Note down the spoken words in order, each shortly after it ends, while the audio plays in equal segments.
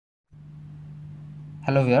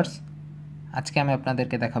Hello viewers, আজকে আমি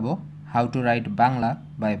আপনাদেরকে দেখাবো how to right Bangla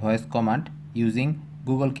by voice command using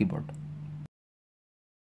Google keyboard.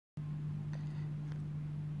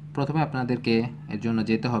 প্রথমে আপনাদেরকে এর জন্য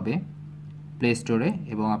যেতে হবে প্লে স্টোরে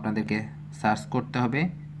এবং আপনাদেরকে সার্চ করতে হবে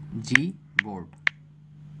Gboard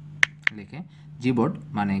লিখে। Gboard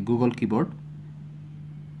মানে গুগল কিবোর্ড।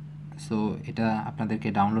 সো এটা আপনাদেরকে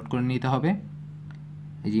ডাউনলোড করে নিতে হবে।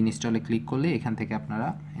 এই যে ইনস্টলে ক্লিক করলে এখান থেকে আপনারা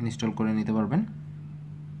ইনস্টল করে নিতে পারবেন।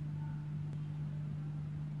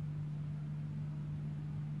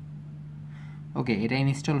 ওকে, এটা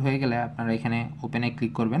ইনস্টল হয়ে গেলে আপনারা এখানে ওপেনে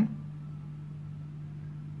ক্লিক করবেন।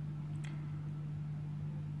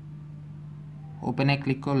 ওপেনে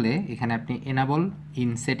ক্লিক করলে এখানে আপনি এনেবল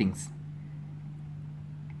ইন সেটিংস,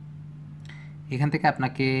 এখান থেকে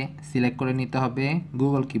আপনাকে সিলেক্ট করে নিতে হবে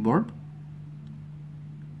গুগল কিবোর্ড।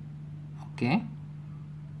 ওকে,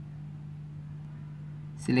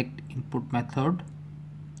 সিলেক্ট ইনপুট মেথড,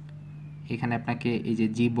 এখানে আপনাকে এই যে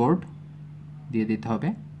Gboard দিয়ে দিতে হবে।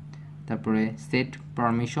 তারপরে সেট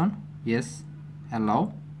পারমিশন, ইয়েস, অ্যালাউ,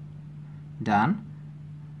 ডান।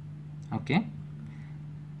 ওকে,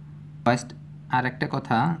 ফার্স্ট আর একটা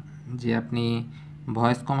কথা যে আপনি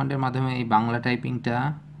ভয়েস কমান্ডের মাধ্যমে এই বাংলা টাইপিংটা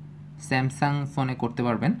স্যামসাং ফোনে করতে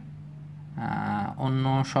পারবেন, অন্য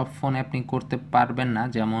সব ফোনে আপনি করতে পারবেন না।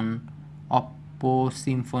 যেমন অপ্পো,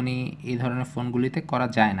 সিম্ফনি এই ধরনের ফোনগুলিতে করা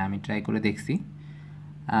যায় না, আমি ট্রাই করে দেখছি।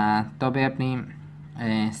 তবে আপনি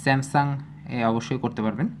স্যামসাং অবশ্যই করতে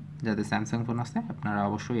পারবেন। যাদের স্যামসাং ফোন আছে আপনারা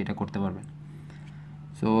অবশ্যই এটা করতে পারবেন।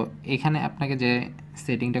 সো এখানে আপনাকে যে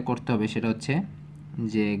সেটিংটা করতে হবে সেটা হচ্ছে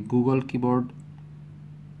যে গুগল কিবোর্ড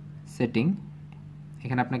সেটিং।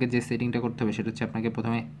 এখানে আপনাকে যে সেটিংটা করতে হবে সেটা হচ্ছে আপনাকে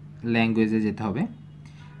প্রথমে ল্যাঙ্গুয়েজে যেতে হবে।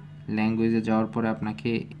 ল্যাঙ্গুয়েজে যাওয়ার পরে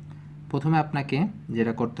প্রথমে আপনাকে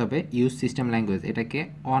যেটা করতে হবে ইউজ সিস্টেম ল্যাঙ্গুয়েজ, এটাকে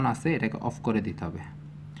অন আছে এটাকে অফ করে দিতে হবে।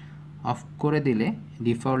 অফ করে দিলে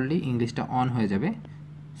ডিফল্টলি ইংলিশটা অন হয়ে যাবে।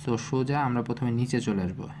 সো সোজা আমরা প্রথমে নিচে চলে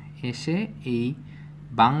আসব, এসে এই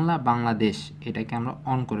বাংলাদেশ এটাকে আমরা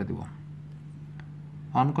অন করে দেব।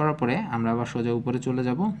 অন করার পরে আমরা আবার সোজা উপরে চলে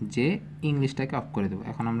যাব, যে ইংলিশটাকে অফ করে দেব।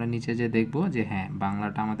 এখন আমরা নিচে যে দেখব যে হ্যাঁ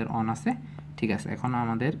বাংলাটা আমাদের অন আছে, ঠিক আছে। এখন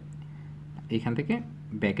আমাদের এইখান থেকে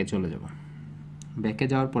ব্যাকে চলে যাব। ব্যাকে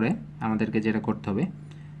যাওয়ার পরে আমাদেরকে যেটা করতে হবে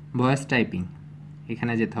ভয়েস টাইপিং,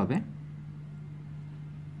 এখানে যেতে হবে।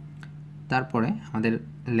 তারপরে আমাদের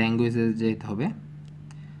ল্যাঙ্গুয়েজে যেতে হবে।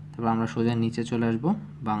 তারপর আমরা সোজা নিচে চলে আসব,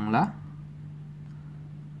 বাংলা,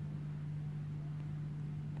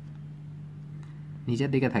 নিচের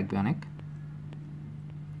দিকে থাকবে অনেক,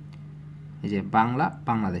 এই যে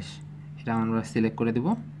বাংলাদেশ, এটা আমরা সিলেক্ট করে দেব।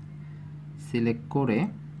 সিলেক্ট করে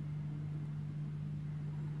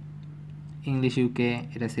ইংলিশ ইউকে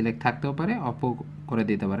এটা সিলেক্ট থাকতেও পারে, অফও করে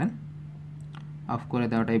দিতে পারেন। অফ করে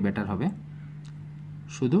দেওয়াটাই বেটার হবে।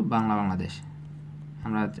 শুধু বাংলাদেশ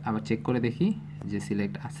আমরা আবার চেক করে দেখি যে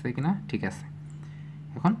সিলেক্ট আসছে কিনা, ঠিক আছে।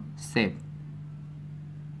 এখন সেভ।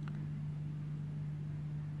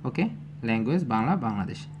 ওকে, ল্যাঙ্গুয়েজ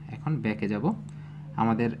বাংলাদেশ। এখন ব্যাকে যাব,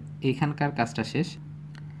 আমাদের এইখানকার কাজটা শেষ।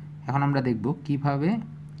 এখন আমরা দেখব কিভাবে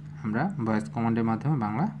আমরা ভয়েস কমান্ডের মাধ্যমে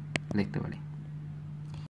বাংলা লিখতে পারি।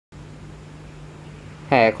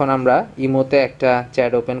 হ্যাঁ, এখন আমরা ইমোতে একটা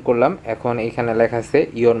চ্যাট ওপেন করলাম। এখন এখানে লেখা আছে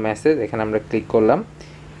ইওর মেসেজ, এখানে আমরা ক্লিক করলাম।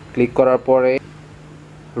 ক্লিক করার পরে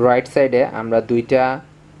রাইট সাইডে আমরা দুইটা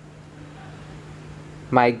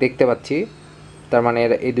মাইক দেখতে পাচ্ছি, তার মানে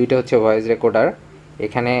এই দুইটা হচ্ছে ভয়েস রেকর্ডার।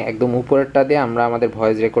 এখানে একদম উপরেরটা দিয়ে আমরা আমাদের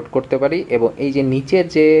ভয়েস রেকর্ড করতে পারি, এবং এই যে নিচের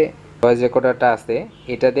যে ভয়েস রেকর্ডারটা আছে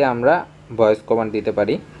এটা দিয়ে আমরা ভয়েস কমান্ড দিতে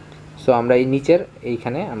পারি। সো আমরা এই নিচের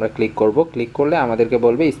এইখানে আমরা ক্লিক করব। ক্লিক করলে আমাদেরকে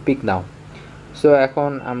বলবে স্পিক নাও। সো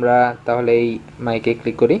এখন আমরা তাহলে এই মাইকে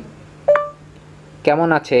ক্লিক করি। কেমন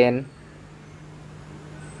আছেন?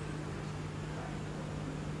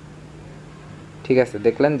 ঠিক আছে,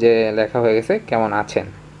 দেখলেন যে লেখা হয়ে গেছে কেমন আছেন।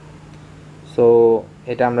 সো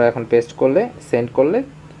এটা আমরা এখন পেস্ট করলে, সেন্ড করলে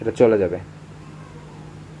এটা চলে যাবে।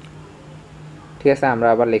 ঠিক আছে, আমরা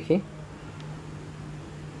আবার লিখি।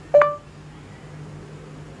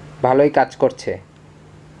 ভালোই কাজ করছে।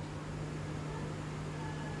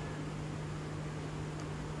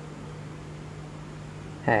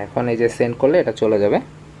 হ্যাঁ, এখন এই যে সেন্ড করলে এটা চলে যাবে।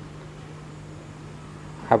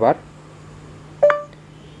 আবার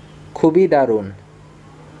খুবই দারুণ।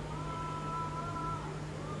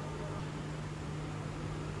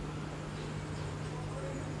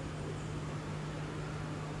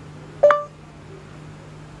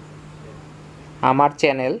 আমার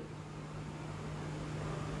চ্যানেল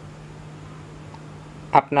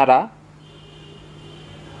আপনারা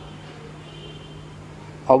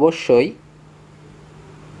অবশ্যই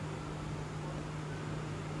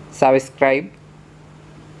সাবস্ক্রাইব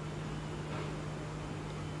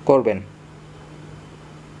করবেন।